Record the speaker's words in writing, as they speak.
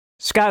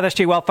Scott,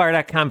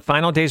 SJWellfire.com,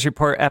 Final Days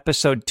Report,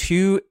 episode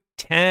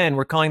 210.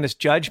 We're calling this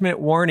Judgment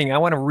Warning. I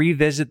want to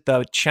revisit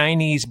the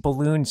Chinese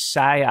balloon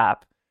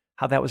Psyop,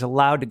 how that was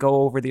allowed to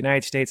go over the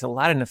United States, a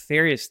lot of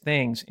nefarious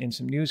things in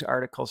some news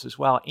articles as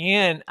well.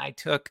 And I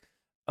took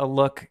a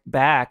look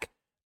back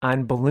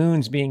on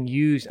balloons being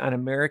used on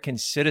American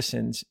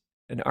citizens,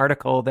 an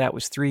article that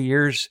was 3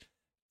 years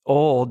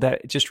old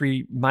that just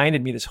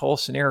reminded me, this whole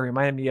scenario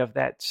reminded me of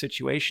that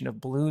situation of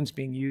balloons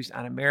being used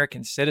on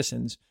American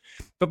citizens.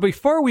 But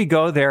before we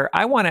go there,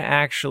 I want to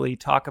actually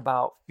talk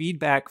about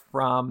feedback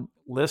from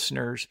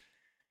listeners.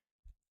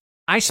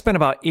 I spent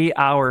about 8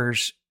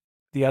 hours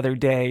the other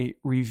day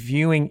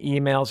reviewing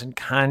emails and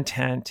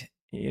content.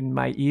 In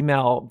my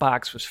email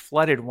box was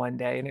flooded one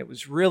day, and it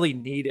was really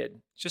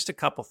needed. Just a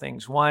couple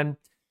things. One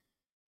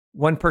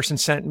person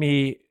sent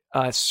me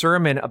a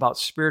sermon about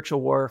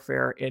spiritual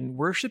warfare and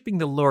worshiping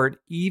the Lord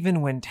even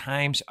when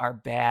times are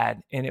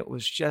bad. And it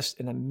was just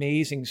an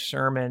amazing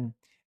sermon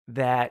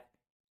that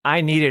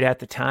I needed at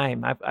the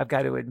time. I've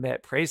got to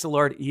admit, praise the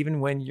Lord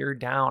even when you're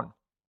down.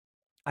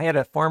 I had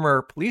a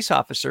former police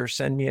officer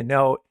send me a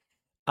note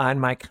on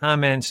my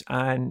comments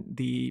on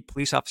the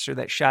police officer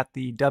that shot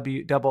the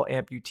double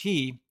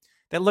amputee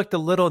that looked a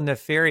little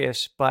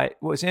nefarious, but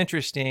what was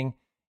interesting,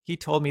 he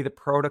told me the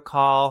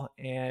protocol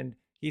and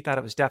he thought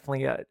it was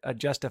definitely a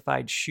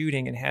justified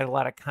shooting and had a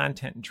lot of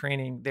content and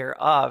training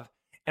thereof.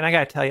 And I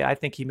got to tell you, I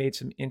think he made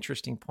some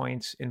interesting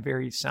points and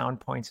very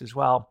sound points as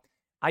well.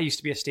 I used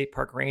to be a state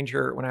park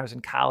ranger when I was in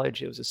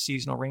college. It was a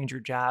seasonal ranger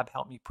job,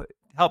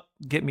 helped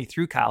get me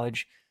through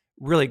college.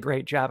 Really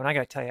great job. And I got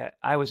to tell you,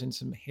 I was in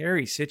some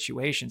hairy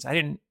situations. I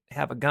didn't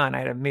have a gun. I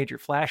had a major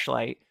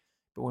flashlight.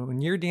 But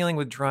when you're dealing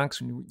with drunks,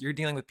 when you're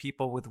dealing with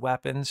people with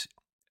weapons,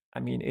 I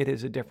mean, it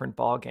is a different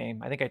ball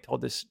game. I think I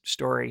told this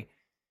story.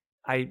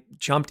 I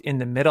jumped in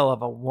the middle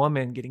of a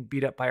woman getting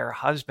beat up by her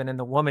husband, and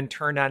the woman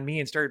turned on me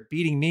and started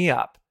beating me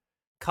up.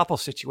 Couple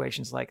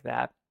situations like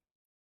that.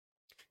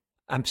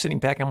 I'm sitting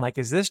back, I'm like,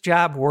 is this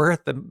job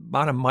worth the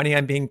amount of money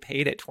I'm being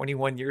paid at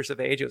 21 years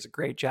of age? It was a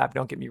great job,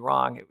 don't get me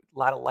wrong. A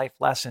lot of life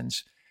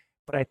lessons.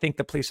 But I think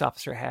the police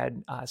officer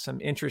had some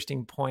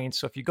interesting points.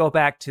 So if you go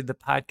back to the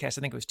podcast,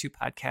 I think it was 2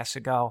 podcasts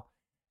ago,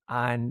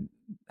 on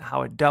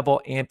how a double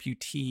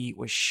amputee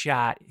was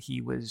shot.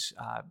 He was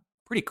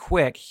pretty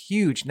quick,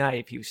 huge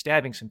knife. He was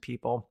stabbing some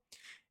people.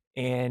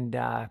 And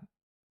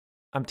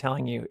I'm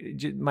telling you,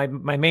 my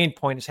main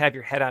point is have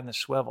your head on the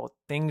swivel.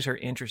 Things are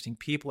interesting.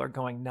 People are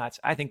going nuts.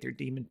 I think they're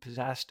demon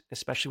possessed,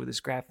 especially with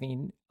this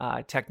graphene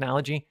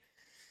technology.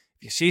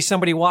 If you see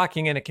somebody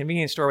walking in a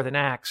convenience store with an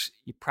axe,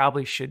 you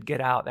probably should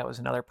get out. That was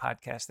another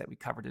podcast that we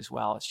covered as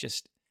well. It's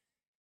just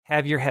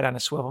have your head on a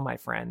swivel, my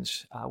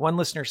friends. One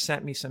listener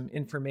sent me some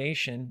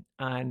information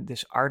on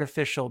this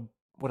artificial,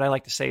 what I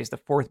like to say is the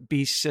fourth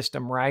beast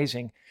system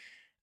rising.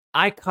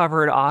 I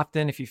cover it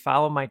often. If you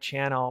follow my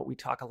channel, we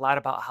talk a lot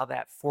about how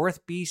that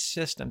fourth beast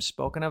system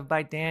spoken of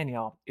by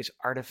Daniel is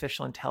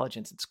artificial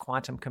intelligence. It's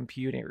quantum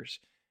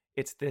computers.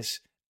 It's this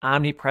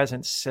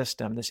omnipresent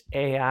system, this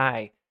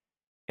AI.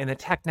 And the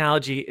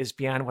technology is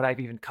beyond what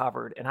I've even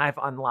covered. And I've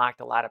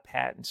unlocked a lot of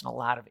patents and a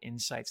lot of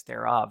insights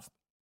thereof.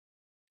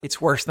 It's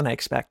worse than I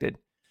expected.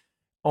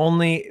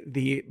 Only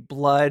the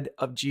blood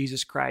of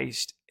Jesus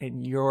Christ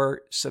and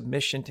your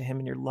submission to him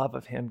and your love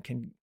of him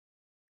can,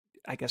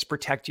 I guess,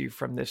 protect you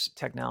from this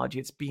technology.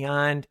 It's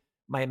beyond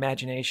my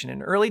imagination.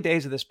 In early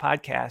days of this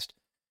podcast,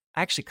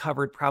 I actually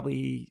covered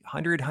probably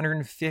 100,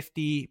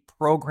 150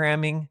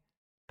 programming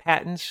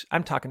patents.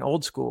 I'm talking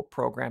old school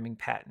programming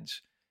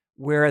patents.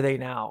 Where are they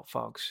now,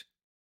 folks?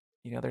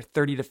 You know, they're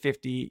 30 to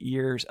 50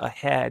 years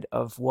ahead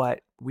of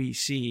what we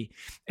see.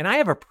 And I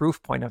have a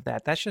proof point of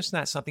that. That's just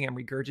not something I'm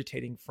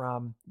regurgitating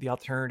from the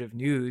alternative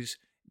news,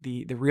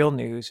 the real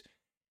news.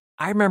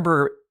 I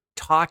remember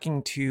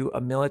talking to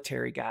a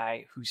military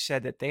guy who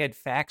said that they had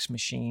fax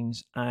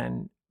machines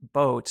on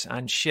boats,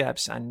 on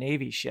ships, on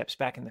Navy ships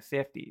back in the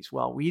 50s.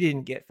 Well, we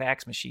didn't get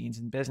fax machines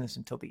in business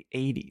until the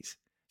 80s.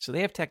 So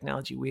they have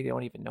technology we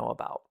don't even know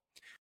about.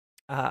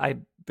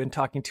 I've been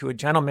talking to a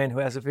gentleman who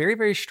has a very,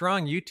 very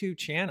strong YouTube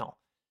channel.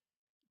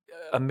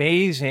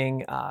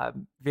 Amazing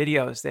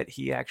videos that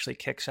he actually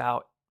kicks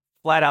out,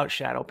 flat out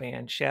shadow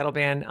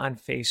ban on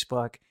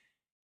Facebook.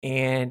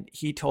 And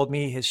he told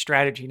me his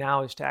strategy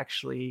now is to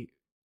actually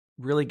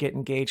really get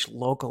engaged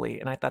locally.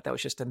 And I thought that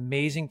was just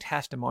amazing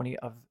testimony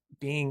of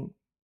being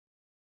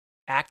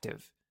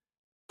active,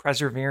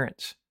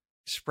 perseverance,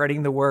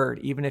 spreading the word.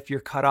 Even if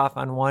you're cut off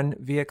on one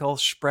vehicle,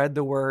 spread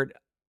the word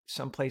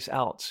someplace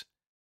else.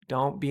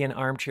 Don't be an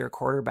armchair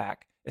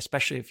quarterback,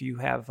 especially if you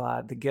have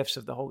the gifts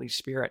of the Holy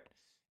Spirit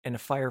and a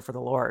fire for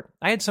the Lord.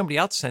 I had somebody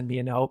else send me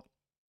a note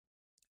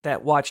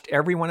that watched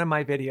every one of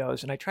my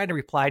videos, and I tried to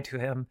reply to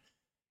him,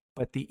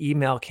 but the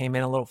email came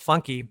in a little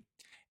funky.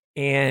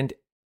 And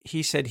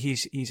he said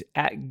he's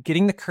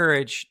getting the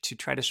courage to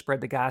try to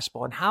spread the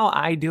gospel. And how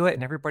I do it,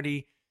 and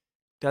everybody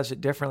does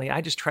it differently, I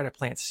just try to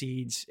plant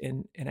seeds.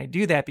 And I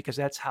do that because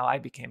that's how I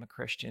became a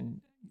Christian.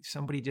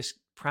 Somebody just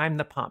prime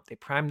the pump. They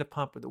prime the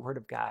pump with the word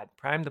of God,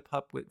 prime the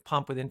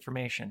pump with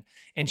information,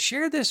 and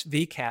share this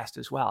VCast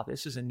as well.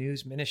 This is a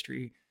news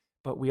ministry,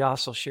 but we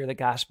also share the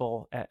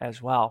gospel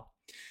as well.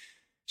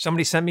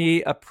 Somebody sent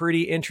me a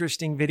pretty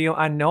interesting video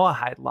on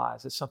Noahide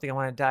laws. It's something I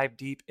want to dive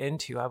deep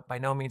into. By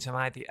no means am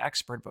I the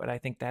expert, but I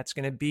think that's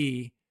going to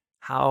be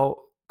how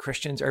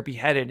Christians are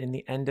beheaded in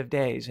the end of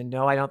days. And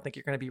no, I don't think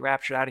you're going to be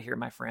raptured out of here,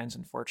 my friends,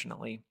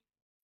 unfortunately.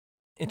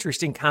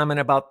 Interesting comment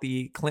about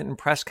the Clinton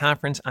press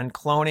conference on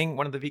cloning.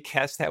 One of the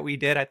VCasts that we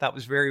did, I thought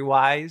was very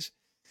wise.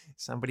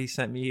 Somebody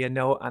sent me a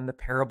note on the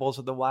parables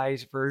of the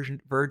wise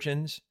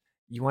virgins.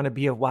 You want to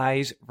be a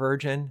wise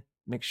virgin,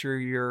 make sure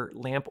your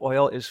lamp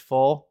oil is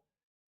full.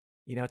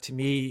 To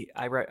me,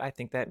 I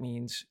think that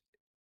means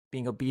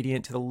being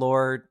obedient to the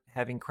Lord,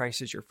 having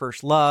Christ as your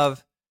first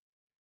love.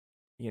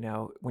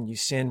 When you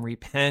sin,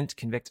 repent,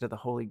 convicted of the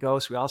Holy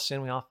Ghost. We all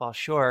sin, we all fall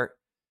short.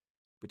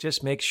 But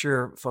just make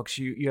sure, folks,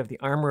 you have the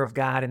armor of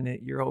God and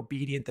that you're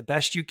obedient the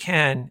best you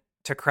can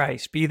to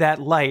Christ. Be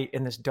that light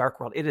in this dark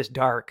world. It is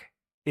dark.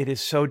 It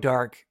is so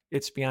dark.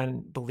 It's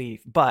beyond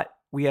belief. But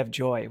we have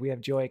joy. We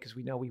have joy because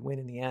we know we win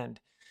in the end.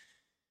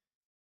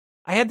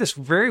 I had this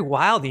very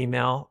wild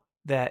email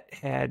that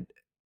had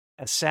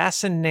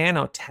assassin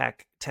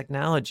nanotech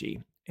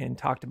technology and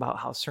talked about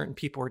how certain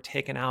people were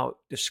taken out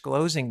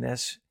disclosing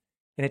this.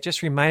 And it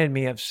just reminded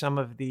me of some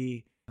of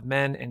the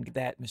men and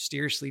that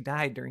mysteriously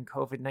died during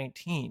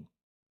COVID-19. It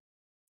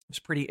was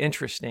pretty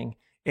interesting.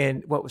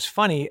 And what was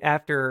funny,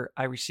 after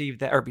I received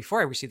that, or before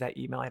I received that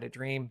email, I had a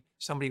dream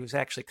somebody was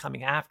actually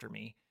coming after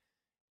me.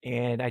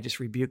 And I just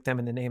rebuked them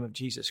in the name of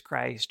Jesus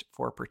Christ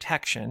for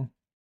protection.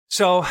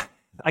 So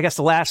I guess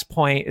the last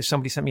point is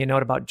somebody sent me a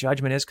note about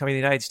judgment is coming to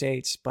the United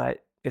States,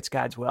 but it's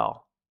God's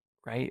will,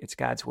 right? It's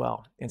God's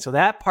will. And so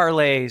that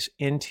parlays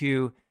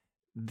into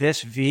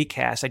this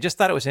VCast. I just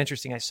thought it was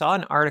interesting. I saw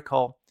an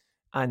article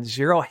on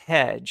Zero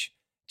Hedge.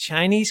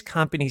 Chinese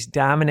companies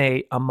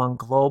dominate among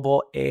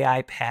global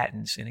AI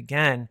patents. And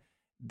again,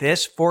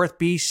 this fourth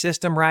beast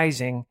system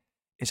rising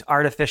is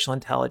artificial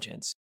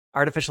intelligence.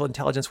 Artificial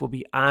intelligence will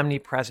be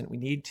omnipresent. We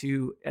need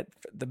to, at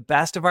the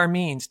best of our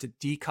means, to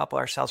decouple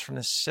ourselves from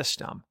this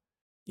system.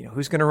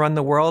 Who's going to run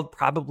the world?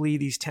 Probably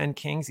these 10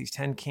 kings. These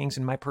 10 kings,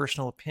 in my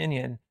personal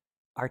opinion,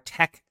 are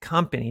tech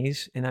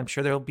companies. And I'm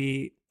sure there'll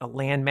be a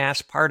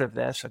landmass part of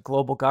this, a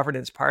global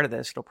governance part of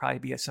this. It'll probably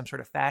be some sort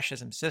of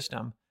fascism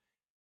system.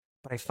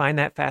 But I find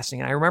that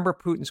fascinating. I remember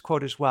Putin's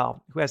quote as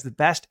well: who has the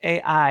best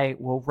AI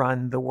will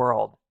run the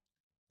world.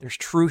 There's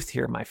truth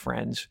here, my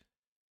friends.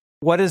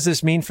 What does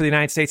this mean for the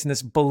United States and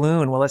this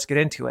balloon? Well, let's get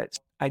into it.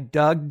 I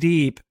dug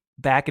deep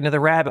back into the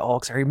rabbit hole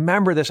because I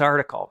remember this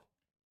article.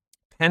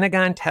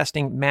 Pentagon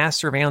testing mass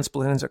surveillance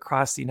balloons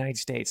across the United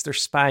States. They're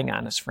spying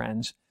on us,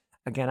 friends.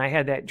 Again, I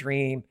had that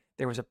dream.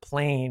 There was a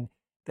plane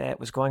that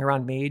was going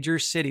around major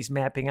cities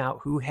mapping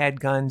out who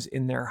had guns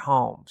in their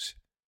homes.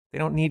 They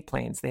don't need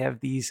planes. They have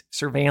these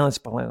surveillance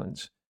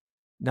balloons.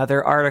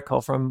 Another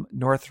article from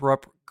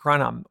Northrop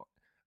Grumman.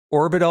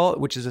 Orbital,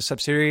 which is a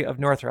subsidiary of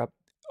Northrop,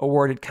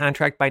 awarded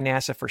contract by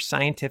NASA for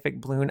scientific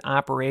balloon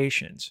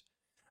operations.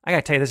 I got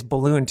to tell you, this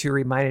balloon, too,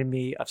 reminded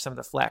me of some of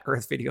the flat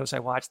Earth videos I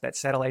watched that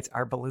satellites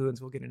are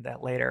balloons. We'll get into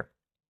that later.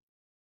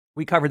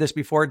 We covered this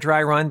before.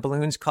 Dry run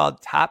balloons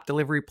called top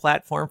delivery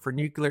platform for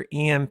nuclear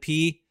EMP.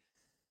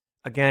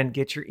 Again,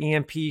 get your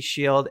EMP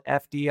shield,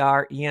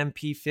 FDR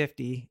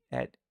EMP50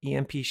 at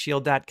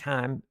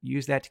empshield.com.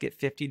 Use that to get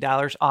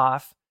 $50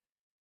 off.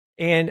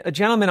 And a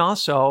gentleman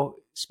also,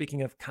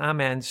 speaking of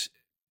comments,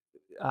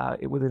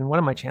 within one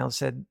of my channels,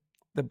 said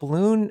the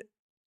balloon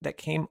that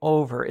came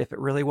over, if it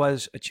really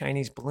was a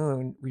Chinese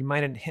balloon,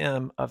 reminded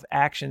him of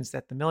actions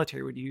that the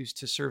military would use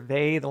to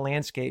survey the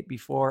landscape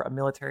before a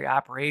military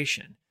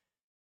operation.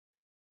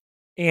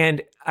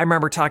 And I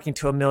remember talking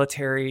to a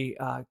military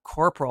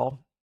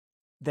corporal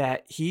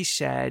that he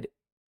said,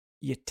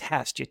 you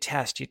test,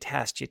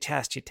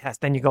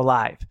 then you go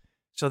live.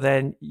 So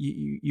then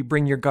you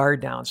bring your guard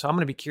down. So I'm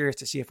going to be curious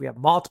to see if we have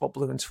multiple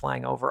balloons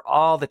flying over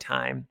all the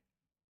time,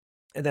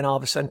 and then all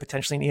of a sudden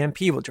potentially an EMP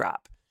will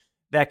drop.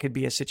 That could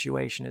be a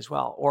situation as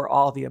well, or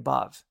all the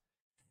above.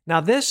 Now,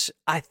 this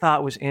I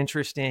thought was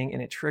interesting,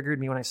 and it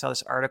triggered me when I saw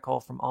this article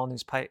from All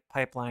News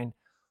Pipeline.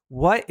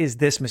 What is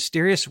this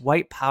mysterious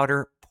white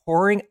powder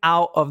pouring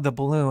out of the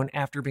balloon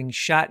after being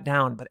shot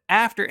down, but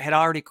after it had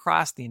already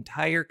crossed the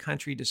entire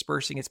country,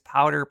 dispersing its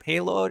powder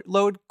payload?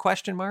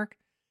 Question mark.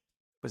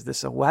 Was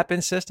this a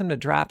weapon system to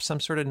drop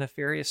some sort of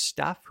nefarious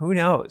stuff? Who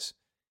knows?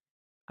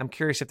 I'm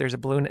curious if there's a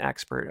balloon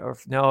expert, or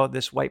if no,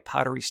 this white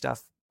powdery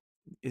stuff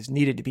is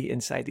needed to be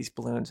inside these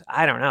balloons.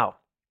 I don't know.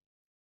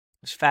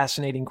 It's a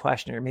fascinating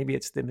question, or maybe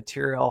it's the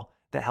material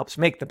that helps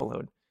make the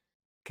balloon.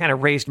 Kind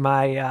of raised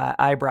my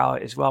eyebrow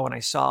as well when I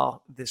saw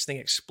this thing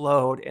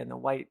explode and the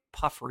white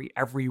puffery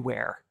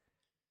everywhere.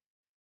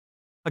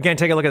 Again,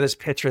 take a look at this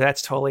picture.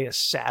 That's totally a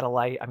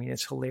satellite. I mean,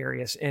 it's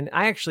hilarious. And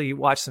I actually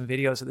watched some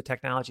videos of the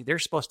technology. They're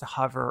supposed to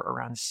hover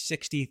around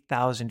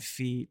 60,000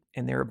 feet.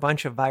 And there are a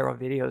bunch of viral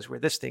videos where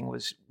this thing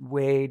was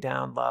way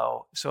down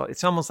low. So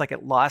it's almost like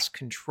it lost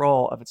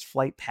control of its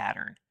flight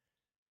pattern.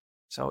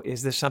 So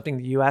is this something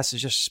the US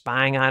is just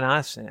spying on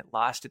us and it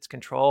lost its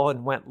control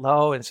and went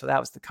low? And so that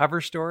was the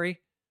cover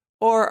story?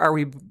 Or are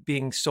we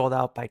being sold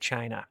out by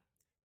China?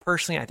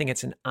 Personally, I think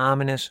it's an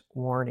ominous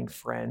warning,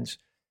 friends,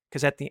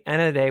 because at the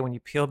end of the day, when you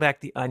peel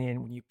back the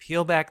onion, when you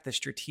peel back the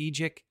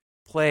strategic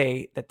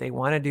play that they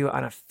want to do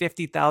on a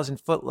 50,000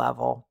 foot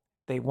level,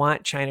 they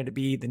want China to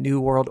be the new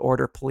world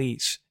order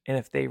police. And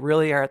if they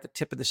really are at the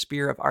tip of the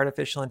spear of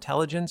artificial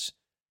intelligence,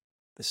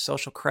 the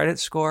social credit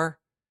score,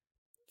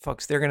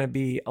 folks, they're going to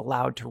be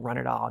allowed to run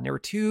it all. And there were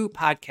 2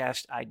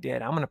 podcasts I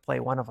did. I'm going to play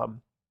one of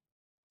them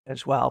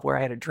as well, where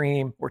I had a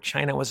dream where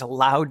China was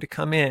allowed to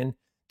come in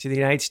to the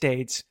United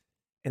States.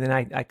 And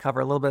then I cover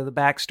a little bit of the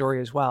backstory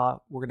as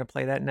well. We're going to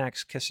play that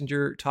next.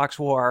 Kissinger talks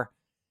war.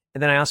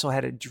 And then I also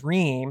had a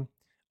dream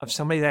of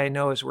somebody that I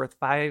know is worth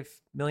 $5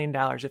 million,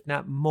 if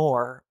not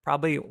more.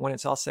 Probably when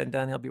it's all said and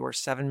done, he'll be worth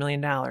 $7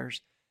 million.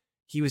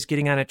 He was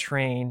getting on a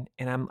train,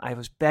 and I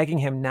was begging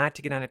him not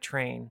to get on a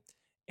train.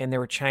 And there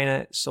were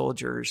China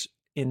soldiers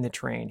in the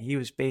train. He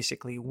was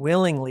basically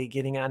willingly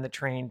getting on the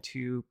train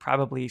to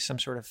probably some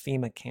sort of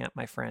FEMA camp,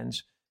 my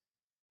friends.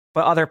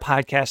 But other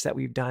podcasts that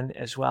we've done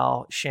as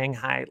well,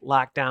 Shanghai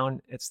lockdown,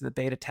 it's the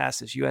beta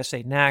test, is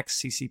USA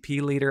Next,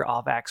 CCP leader,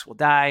 all vax will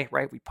die,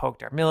 right? We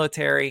poked our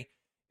military.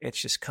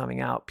 It's just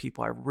coming out.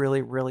 People are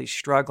really, really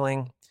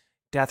struggling.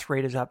 Death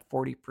rate is up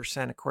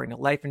 40% according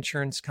to life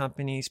insurance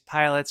companies.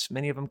 Pilots,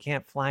 many of them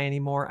can't fly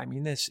anymore. I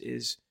mean, this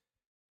is,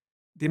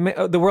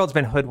 the world's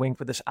been hoodwinked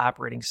with this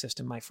operating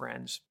system, my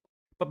friends.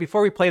 But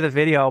before we play the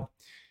video,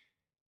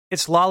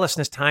 it's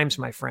lawlessness times,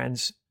 my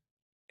friends.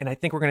 And I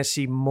think we're going to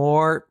see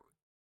more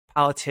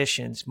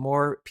politicians,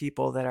 more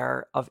people that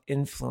are of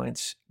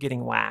influence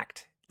getting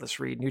whacked. Let's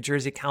read. New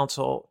Jersey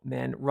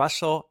Councilman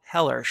Russell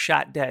Heller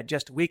shot dead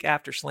just a week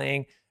after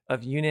slaying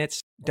of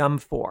units Dumb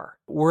 4.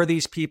 Were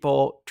these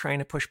people trying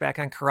to push back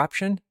on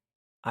corruption?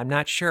 I'm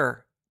not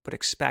sure, but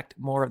expect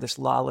more of this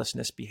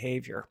lawlessness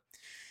behavior.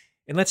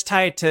 And let's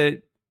tie it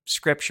to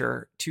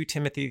scripture, 2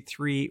 Timothy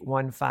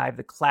 3:1-5,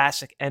 the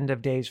classic end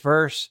of days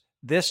verse.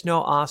 This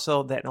know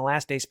also that in the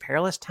last days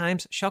perilous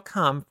times shall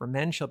come, for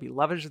men shall be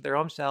lovers of their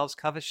own selves,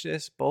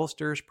 covetous,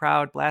 boasters,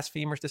 proud,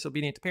 blasphemers,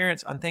 disobedient to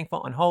parents,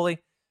 unthankful, unholy.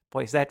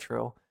 Boy, is that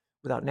true.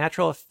 Without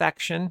natural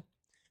affection.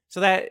 So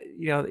that,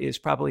 is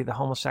probably the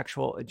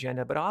homosexual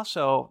agenda. But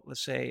also,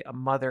 let's say a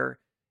mother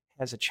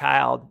has a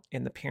child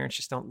and the parents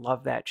just don't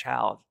love that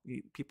child.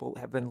 People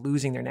have been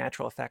losing their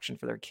natural affection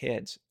for their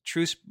kids.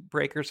 Truce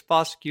breakers,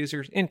 false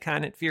accusers,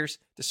 incontinent, fierce,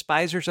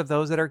 despisers of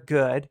those that are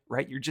good,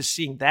 right? You're just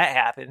seeing that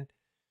happen.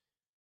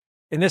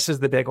 And this is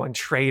the big one,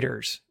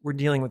 traitors. We're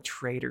dealing with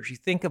traitors. You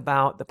think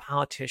about the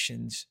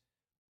politicians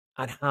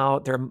on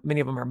how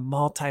many of them are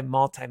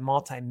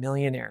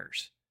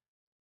multi-millionaires.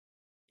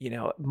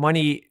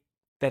 Money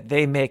that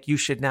they make, you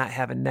should not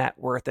have a net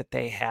worth that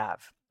they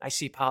have. I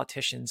see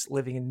politicians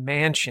living in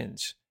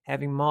mansions,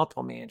 having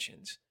multiple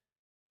mansions.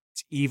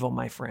 It's evil,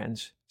 my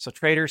friends. So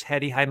traitors,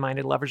 heady,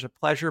 high-minded, lovers of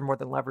pleasure more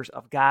than lovers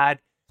of God.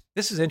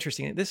 This is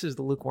interesting. This is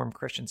the lukewarm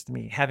Christians to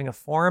me, having a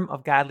form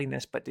of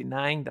godliness but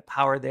denying the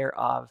power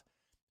thereof.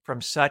 From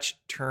such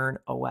turn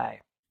away.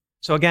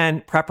 So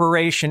again,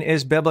 preparation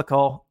is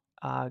biblical.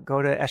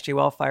 Go to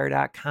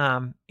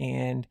sjwellfire.com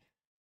and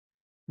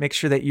make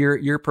sure that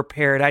you're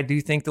prepared. I do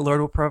think the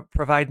Lord will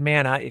provide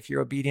manna if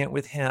you're obedient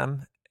with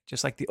him,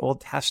 just like the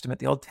Old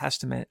Testament. The Old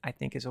Testament, I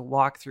think, is a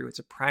walkthrough. It's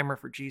a primer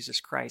for Jesus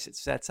Christ. It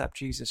sets up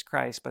Jesus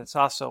Christ, but it's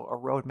also a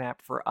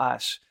roadmap for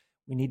us.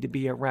 We need to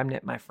be a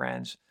remnant, my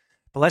friends.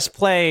 But let's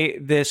play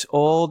this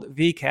old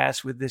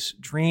VCast with this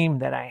dream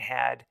that I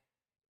had.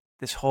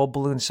 This whole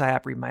balloon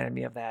psyop reminded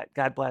me of that.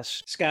 God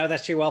bless. Scott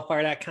with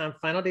sjwellfire.com.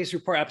 Final Days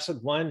Report,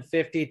 episode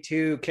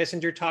 152.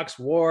 Kissinger talks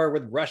war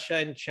with Russia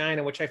and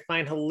China, which I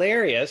find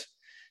hilarious.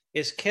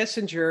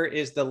 Kissinger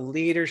is the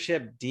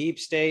leadership, deep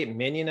state,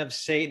 minion of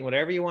Satan,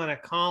 whatever you want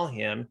to call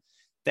him,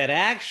 that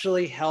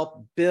actually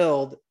helped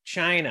build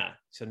China.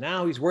 So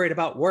now he's worried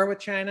about war with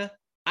China.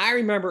 I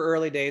remember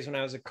early days when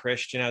I was a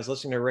Christian, I was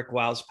listening to Rick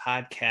Wow's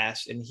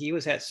podcast, and he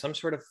was at some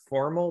sort of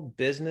formal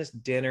business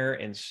dinner,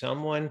 and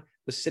someone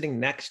was sitting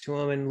next to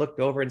him and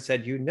looked over and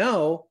said,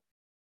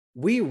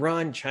 we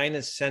run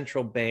China's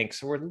central bank.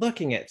 So we're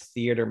looking at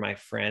theater, my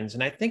friends.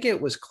 And I think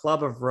it was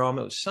Club of Rome.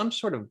 It was some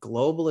sort of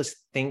globalist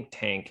think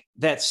tank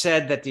that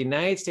said that the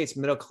United States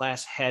middle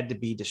class had to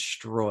be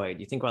destroyed.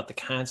 You think about the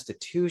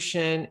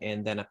Constitution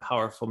and then a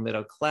powerful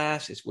middle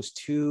class. It was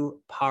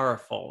too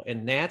powerful.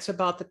 And that's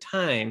about the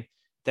time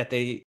that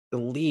the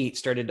elite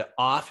started to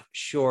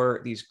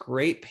offshore these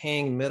great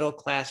paying middle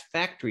class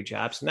factory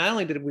jobs. Not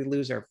only did we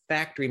lose our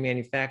factory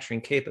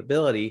manufacturing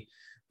capability,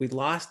 we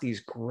lost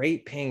these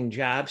great paying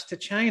jobs to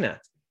China.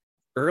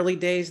 Early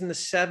days in the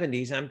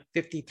 70s, I'm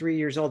 53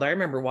 years old. I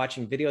remember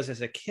watching videos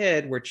as a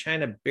kid where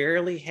China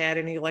barely had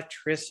any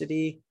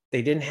electricity.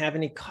 They didn't have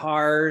any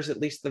cars, at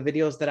least the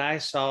videos that I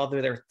saw.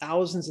 There were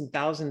thousands and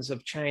thousands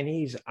of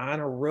Chinese on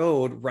a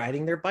road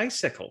riding their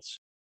bicycles.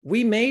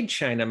 We made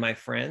China, my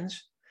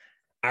friends.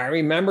 I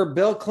remember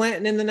Bill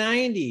Clinton in the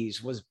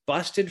 90s was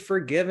busted for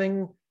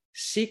giving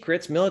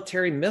secrets,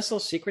 military missile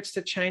secrets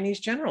to Chinese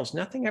generals.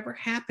 Nothing ever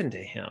happened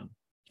to him.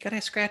 You got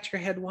to scratch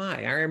your head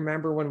why. I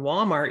remember when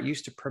Walmart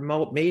used to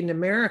promote Made in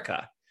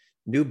America.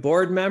 New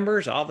board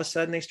members, all of a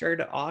sudden they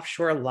started to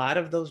offshore a lot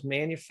of those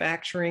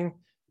manufacturing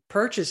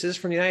purchases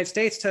from the United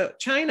States to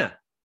China,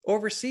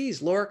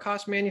 overseas, lower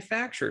cost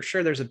manufacturers.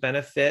 Sure, there's a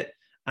benefit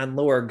on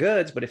lower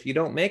goods, but if you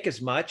don't make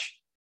as much,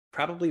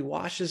 probably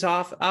washes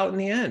off out in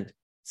the end.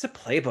 It's a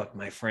playbook,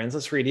 my friends.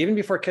 Let's read. Even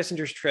before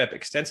Kissinger's trip,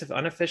 extensive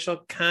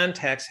unofficial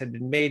contacts had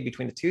been made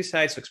between the two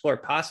sides to explore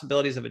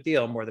possibilities of a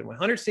deal. More than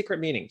 100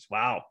 secret meetings.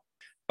 Wow.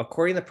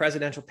 According to the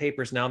presidential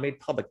papers now made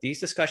public, these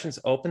discussions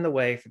opened the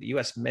way for the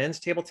U.S. men's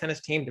table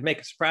tennis team to make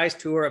a surprise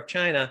tour of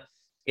China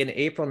in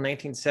April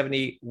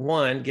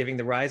 1971, giving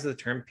the rise of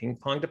the term ping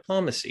pong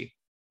diplomacy.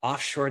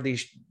 Offshore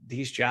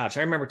these jobs. I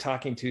remember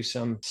talking to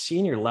some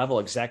senior level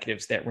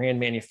executives that ran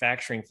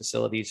manufacturing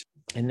facilities,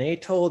 and they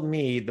told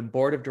me the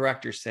board of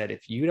directors said,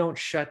 if you don't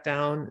shut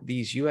down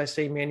these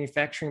USA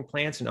manufacturing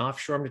plants and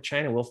offshore them to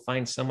China, we'll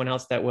find someone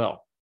else that will.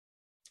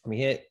 I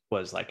mean, it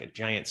was like a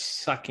giant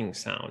sucking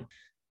sound.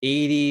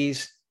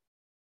 80s,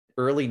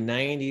 early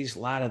 90s, a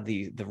lot of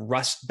the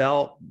Rust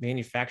Belt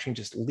manufacturing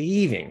just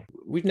leaving.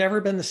 We've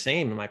never been the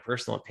same, in my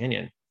personal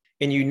opinion.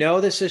 And you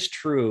know this is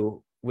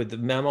true with the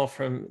memo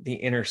from The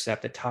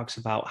Intercept that talks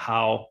about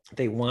how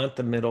they want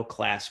the middle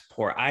class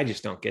poor. I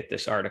just don't get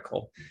this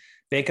article.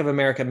 Bank of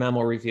America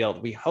memo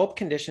revealed, we hope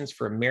conditions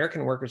for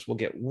American workers will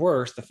get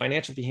worse. The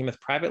financial behemoth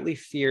privately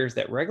fears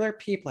that regular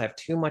people have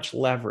too much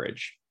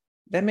leverage.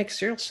 That makes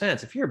zero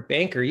sense. If you're a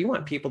banker, you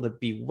want people to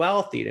be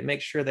wealthy, to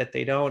make sure that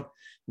they don't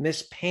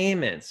miss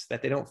payments,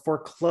 that they don't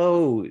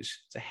foreclose.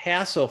 It's a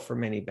hassle for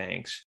many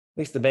banks,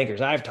 at least the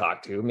bankers I've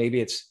talked to. Maybe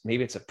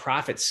it's a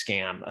profit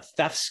scam, a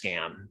theft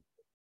scam,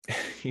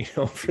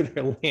 for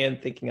their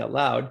land, thinking out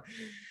loud.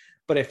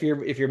 But if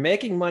you're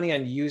making money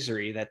on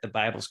usury, that the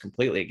Bible's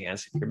completely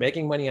against, if you're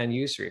making money on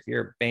usury, if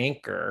you're a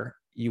banker,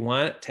 you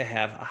want to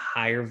have a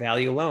higher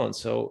value loan.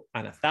 So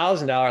on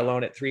 $1,000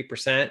 loan at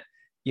 3%,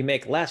 you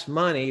make less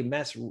money,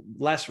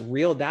 less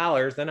real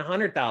dollars than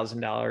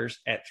 $100,000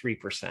 at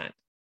 3%.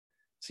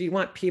 So you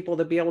want people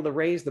to be able to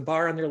raise the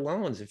bar on their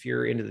loans if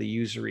you're into the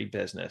usury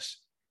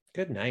business.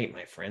 Good night,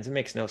 my friends. It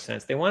makes no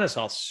sense. They want us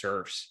all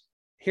serfs.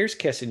 Here's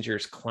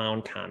Kissinger's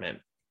clown comment.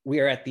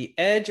 We are at the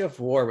edge of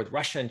war with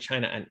Russia and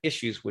China on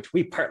issues which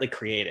we partly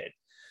created,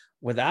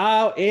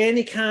 without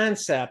any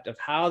concept of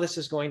how this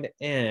is going to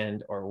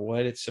end or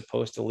what it's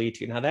supposed to lead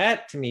to. Now,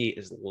 that to me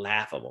is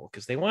laughable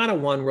because they want a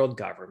one world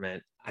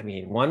government. I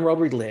mean, one world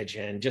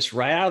religion, just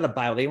right out of the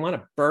Bible. They want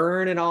to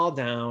burn it all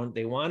down.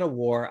 They want a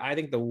war. I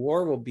think the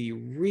war will be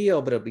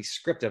real, but it'll be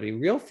scripted. It'll be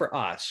real for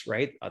us,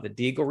 right? The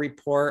Deagle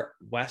report,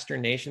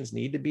 Western nations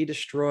need to be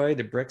destroyed.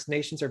 The BRICS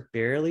nations are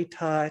barely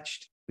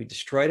touched. We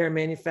destroyed our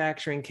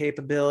manufacturing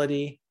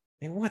capability.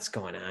 I mean, what's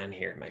going on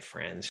here, my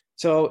friends?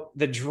 So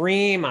the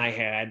dream I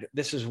had,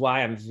 this is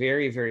why I'm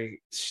very,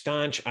 very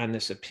staunch on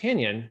this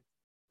opinion.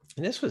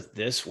 And this was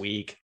this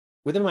week.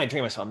 Within my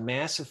dream, I saw a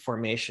massive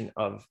formation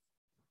of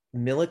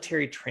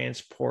military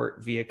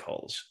transport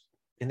vehicles.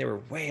 And they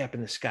were way up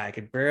in the sky. I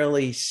could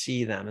barely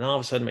see them. And all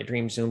of a sudden, my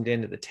dream zoomed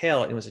into the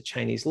tail, and it was a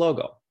Chinese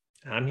logo.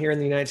 I'm here in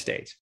the United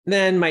States. And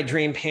then my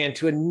dream panned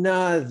to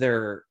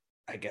another,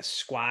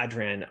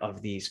 squadron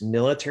of these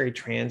military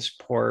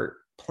transport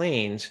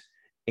planes.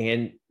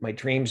 And my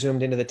dream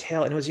zoomed into the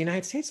tail, and it was the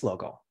United States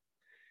logo.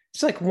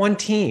 It's like one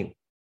team,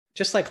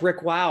 just like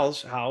Rick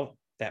Wiles, how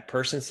that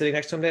person sitting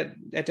next to him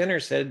at dinner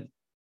said,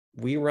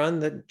 we run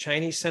the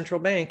Chinese central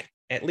bank.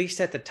 At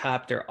least at the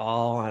top, they're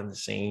all on the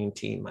same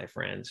team, my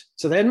friends.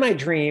 So then my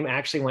dream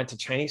actually went to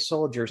Chinese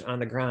soldiers on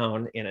the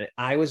ground, and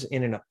I was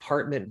in an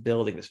apartment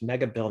building, this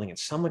mega building, and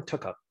someone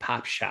took a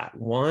pop shot,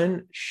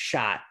 one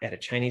shot at a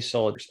Chinese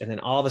soldier. And then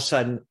all of a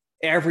sudden,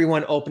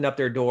 everyone opened up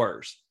their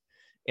doors.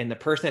 And the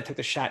person that took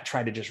the shot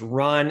tried to just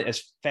run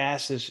as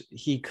fast as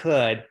he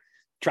could,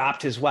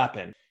 dropped his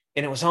weapon.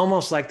 And it was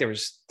almost like there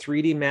was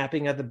 3D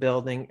mapping of the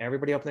building.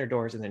 Everybody opened their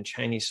doors, and then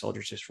Chinese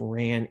soldiers just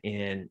ran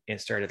in and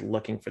started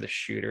looking for the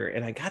shooter.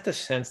 And I got the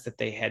sense that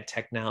they had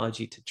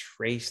technology to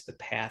trace the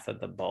path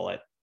of the bullet,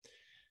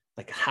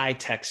 like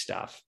high-tech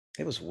stuff.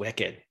 It was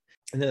wicked.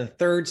 And then the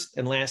third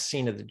and last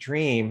scene of the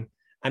dream,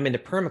 I'm into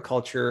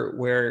permaculture,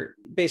 where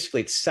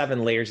basically it's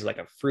 7 layers, like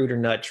a fruit or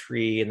nut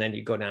tree. And then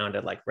you go down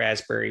to like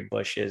raspberry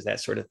bushes,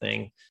 that sort of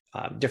thing,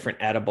 different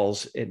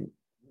edibles.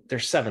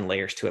 There's 7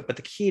 layers to it. But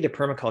the key to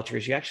permaculture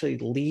is you actually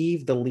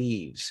leave the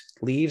leaves.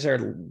 Leaves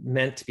are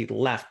meant to be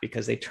left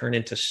because they turn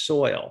into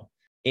soil.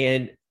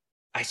 And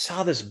I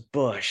saw this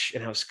bush,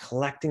 and I was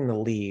collecting the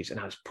leaves, and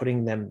I was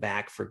putting them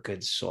back for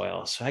good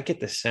soil. So I get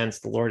the sense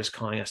the Lord is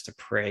calling us to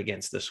pray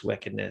against this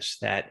wickedness,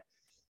 that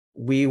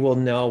we will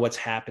know what's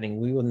happening.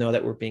 We will know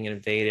that we're being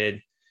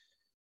invaded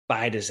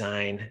by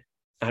design.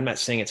 I'm not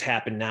saying it's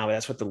happened now, but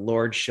that's what the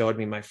Lord showed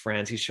me, my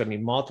friends. He showed me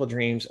multiple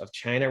dreams of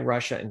China,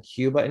 Russia, and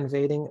Cuba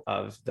invading,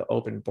 of the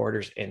open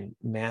borders and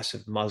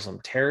massive Muslim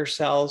terror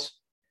cells.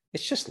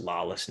 It's just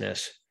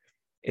lawlessness.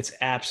 It's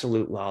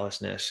absolute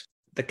lawlessness.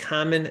 The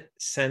Common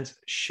Sense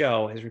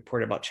Show has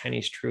reported about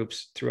Chinese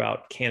troops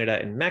throughout Canada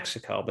and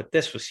Mexico, but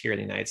this was here in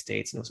the United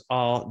States, and it was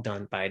all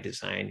done by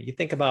design. You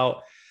think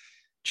about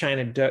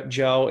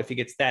Joe, if he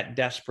gets that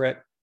desperate,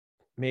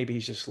 maybe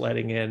he's just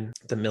letting in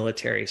the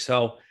military.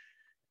 So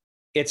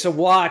it's a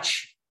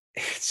watch.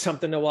 It's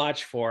something to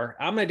watch for.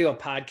 I'm going to do a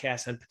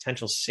podcast on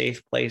potential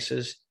safe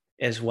places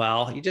as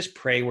well. You just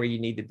pray where you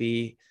need to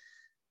be,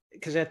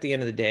 because at the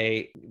end of the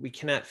day, we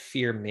cannot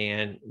fear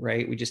man,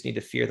 right? We just need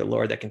to fear the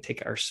Lord that can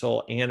take our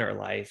soul and our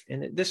life.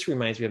 And this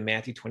reminds me of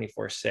Matthew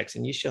 24:6.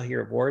 And you shall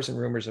hear of wars and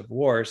rumors of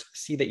wars.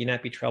 See that you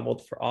not be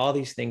troubled, for all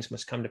these things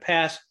must come to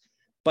pass,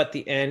 but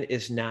the end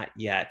is not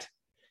yet.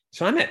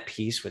 So I'm at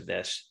peace with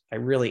this. I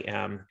really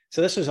am.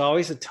 So this was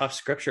always a tough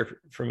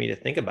scripture for me to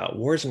think about.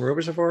 Wars and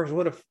rumors of wars.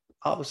 What if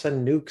all of a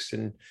sudden nukes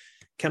and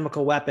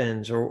chemical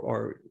weapons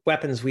or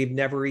weapons we've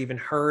never even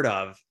heard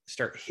of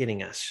start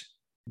hitting us?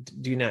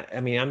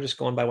 I'm just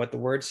going by what the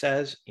word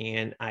says.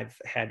 And I've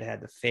had to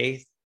have the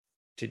faith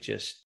to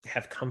just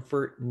have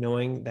comfort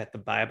knowing that the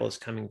Bible is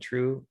coming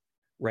true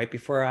right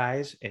before our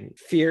eyes. And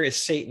fear is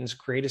Satan's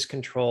greatest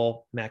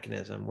control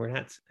mechanism.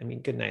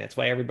 Good night. That's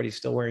why everybody's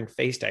still wearing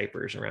face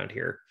diapers around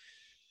here.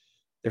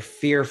 They're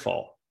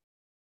fearful.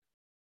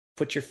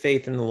 Put your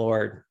faith in the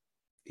Lord.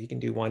 He can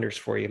do wonders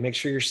for you. Make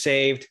sure you're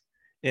saved.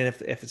 And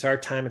if it's our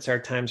time, it's our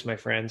times, my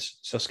friends.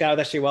 So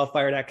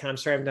scott@sjwellfire.com.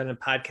 Sorry, I haven't done a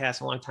podcast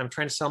in a long time. I'm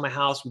trying to sell my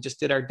house. We just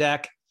did our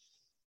deck.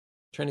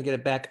 Trying to get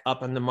it back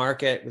up on the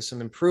market with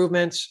some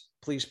improvements.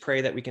 Please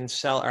pray that we can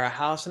sell our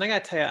house. And I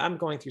got to tell you, I'm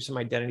going through some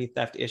identity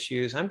theft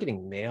issues. I'm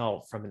getting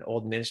mail from an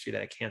old ministry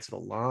that I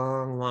canceled a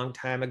long, long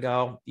time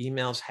ago.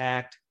 Emails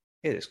hacked.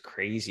 It is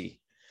crazy.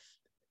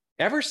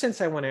 Ever since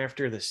I went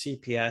after the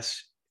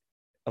CPS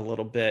a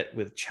little bit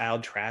with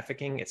child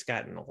trafficking, it's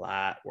gotten a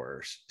lot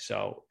worse.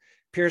 So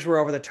appears we're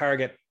over the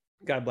target.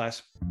 God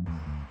bless.